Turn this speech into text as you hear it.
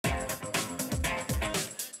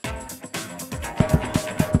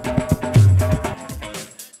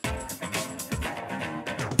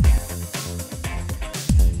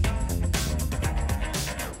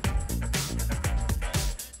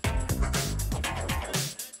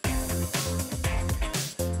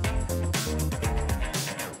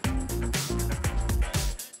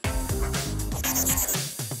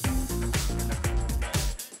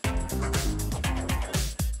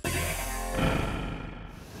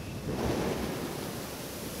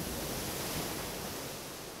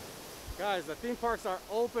Guys, the theme parks are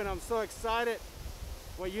open. I'm so excited.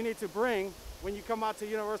 What you need to bring when you come out to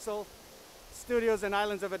Universal Studios and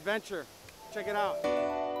Islands of Adventure. Check it out.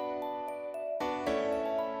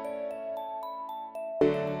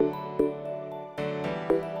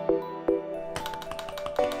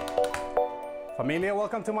 Familia,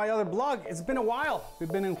 welcome to my other vlog. It's been a while.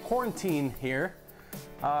 We've been in quarantine here.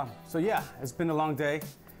 So yeah, it's been a long day.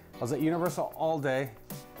 I was at Universal all day.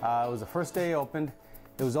 It was the first day it opened.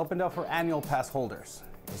 It was opened up for annual pass holders.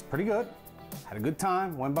 It was pretty good. Had a good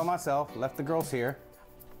time, went by myself, left the girls here.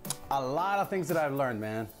 A lot of things that I've learned,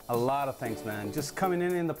 man. A lot of things, man. Just coming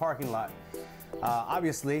in the parking lot.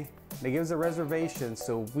 Obviously, they give us a reservation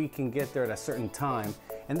so we can get there at a certain time.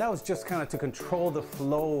 And that was just kind of to control the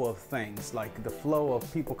flow of things, like the flow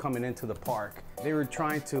of people coming into the park. They were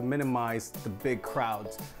trying to minimize the big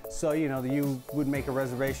crowds. So, you know, you would make a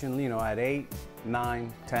reservation, you know, at 8,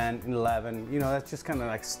 9, 10, 11, you know, that's just kind of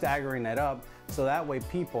like staggering that up. So that way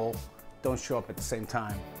people don't show up at the same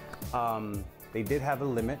time. They did have a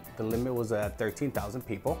limit. The limit was at 13,000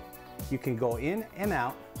 people. You can go in and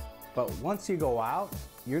out, but once you go out,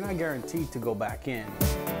 you're not guaranteed to go back in.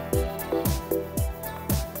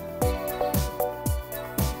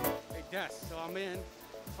 Hey Des, so I'm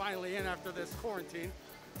finally in after this quarantine.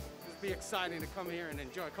 It'll be exciting to come here and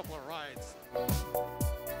enjoy a couple of rides.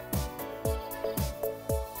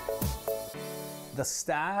 The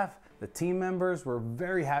staff, the team members were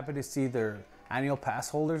very happy to see their annual pass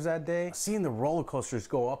holders that day. Seeing the roller coasters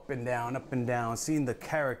go up and down, seeing the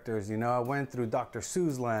characters, you know, I went through Dr.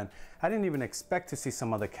 Seuss Land. I didn't even expect to see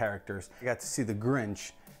some other characters. I got to see the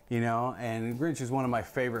Grinch, you know, and Grinch is one of my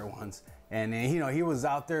favorite ones. And you know, he was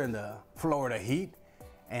out there in the Florida heat,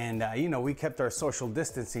 and you know, we kept our social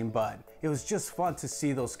distancing, but it was just fun to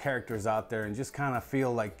see those characters out there and just kind of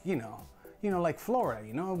feel like, you know, like Florida,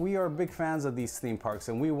 you know, we are big fans of these theme parks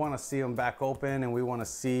and we want to see them back open and we want to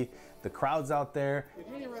see the crowds out there. Do you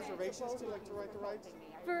have any reservations to ride the rides?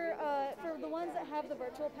 For the ones that have the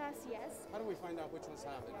virtual pass, yes. How do we find out which ones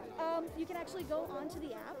have it? You can actually go onto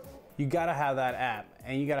the app. You gotta have that app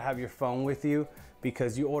and you gotta have your phone with you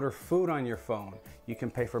because you order food on your phone. You can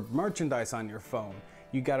pay for merchandise on your phone.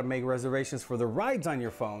 You gotta make reservations for the rides on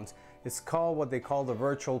your phones. It's called what they call the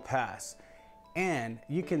virtual pass. And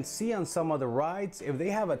you can see on some of the rides, if they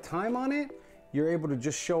have a time on it, you're able to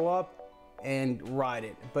just show up and ride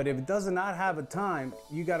it. But if it does not have a time,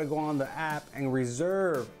 you gotta go on the app and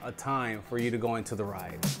reserve a time for you to go into the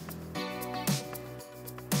ride.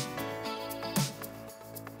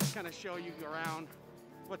 Kind of show you around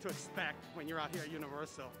what to expect when you're out here at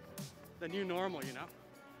Universal. The new normal, you know?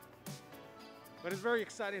 But it's very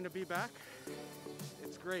exciting to be back.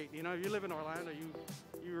 It's great. You know, if you live in Orlando, you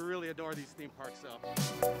really adore these theme parks, so.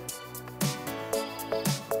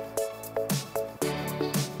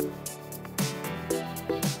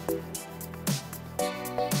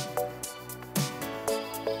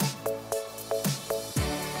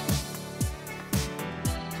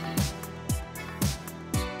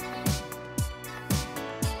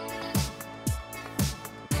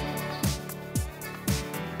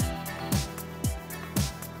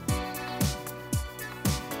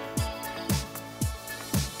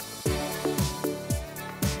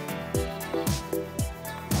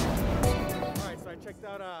 Checked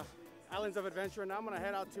out Islands of Adventure. Now I'm gonna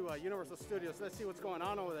head out to Universal Studios. Let's see what's going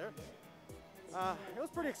on over there. It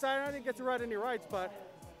was pretty exciting. I didn't get to ride any rides, but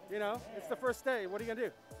you know, it's the first day. What are you gonna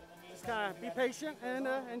do? Just kind of be patient and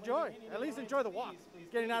enjoy. At least enjoy the walk,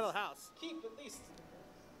 getting out of the house. Keep at least.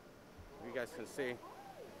 You guys can see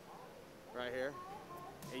right here.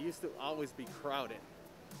 It used to always be crowded.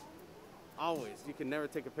 Always. You can never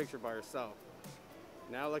take a picture by yourself.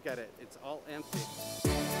 Now look at it. It's all empty.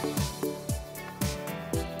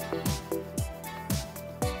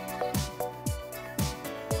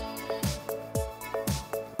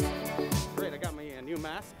 New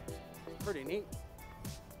mask, it's pretty neat.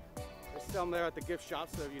 They sell them there at the gift shop,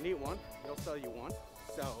 so if you need one, they'll sell you one.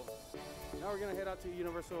 So now we're gonna head out to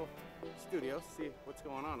Universal Studios, see what's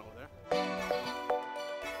going on over there.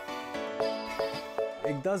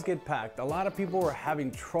 It does get packed. A lot of people were having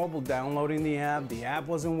trouble downloading the app. The app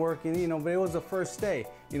wasn't working, you know, but it was the first day.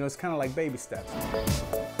 You know, it's kind of like baby steps.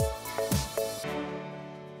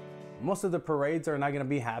 Most of the parades are not going to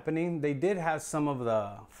be happening. They did have some of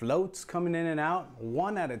the floats coming in and out,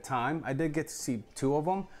 one at a time. I did get to see two of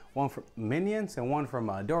them, one from Minions and one from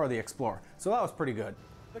Dora the Explorer. So that was pretty good.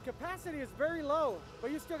 The capacity is very low, but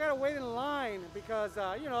you still got to wait in line because,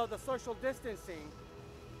 you know, the social distancing.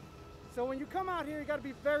 So when you come out here, you got to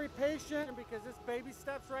be very patient because it's baby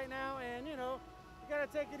steps right now, and, you know, you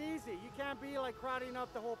got to take it easy. You can't be like crowding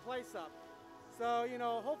up the whole place up. So, you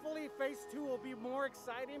know, hopefully phase 2 will be more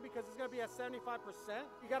exciting because it's gonna be at 75%.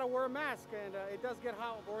 You gotta wear a mask, and it does get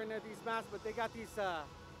hot wearing these masks, but they got these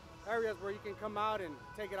areas where you can come out and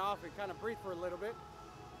take it off and kind of breathe for a little bit.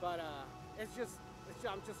 But I'm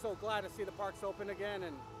just so glad to see the parks open again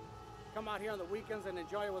and come out here on the weekends and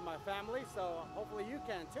enjoy it with my family. So hopefully you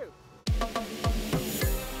can too.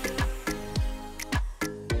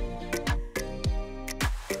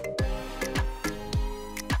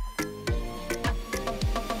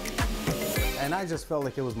 And I just felt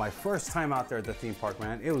like it was my first time out there at the theme park,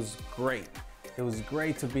 man. It was great. It was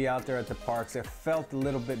great to be out there at the parks. It felt a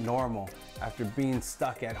little bit normal after being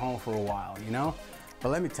stuck at home for a while, you know? But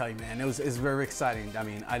let me tell you, man, it's very exciting. I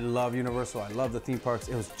mean, I love Universal, I love the theme parks.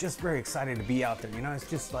 It was just very exciting to be out there, you know? It's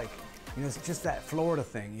just like, you know, it's just that Florida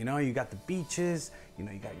thing, you know? You got the beaches, you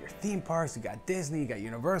know, you got your theme parks, you got Disney, you got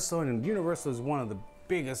Universal, and Universal is one of the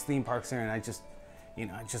biggest theme parks here, and I just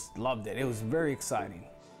loved it. It was very exciting.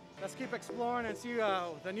 Let's keep exploring and see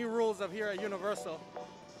the new rules of here at Universal.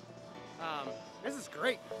 This is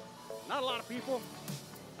great. Not a lot of people.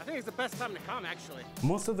 I think it's the best time to come, actually.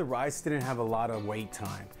 Most of the rides didn't have a lot of wait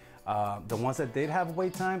time. The ones that did have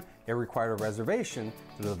wait time, it required a reservation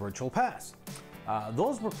through the virtual pass.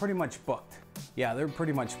 Those were pretty much booked. Yeah, they're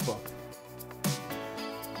pretty much booked.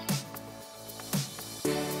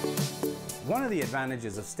 One of the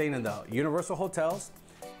advantages of staying in the Universal hotels,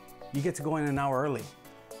 you get to go in an hour early.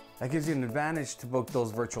 That gives you an advantage to book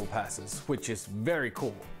those virtual passes, which is very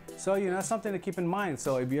cool. So, you know, that's something to keep in mind.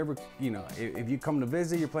 So if you ever, you know, if you come to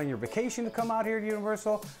visit, you're planning your vacation to come out here to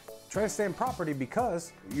Universal, try to stay in property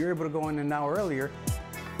because you're able to go in an hour earlier.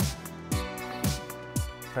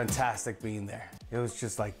 Fantastic being there. It was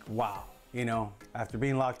just like, wow. You know, after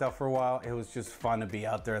being locked up for a while, it was just fun to be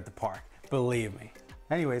out there at the park. Believe me.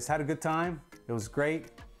 Anyways, had a good time. It was great.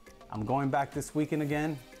 I'm going back this weekend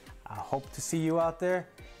again. I hope to see you out there.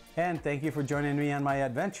 And thank you for joining me on my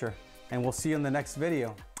adventure. And we'll see you in the next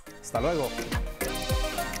video. Hasta luego.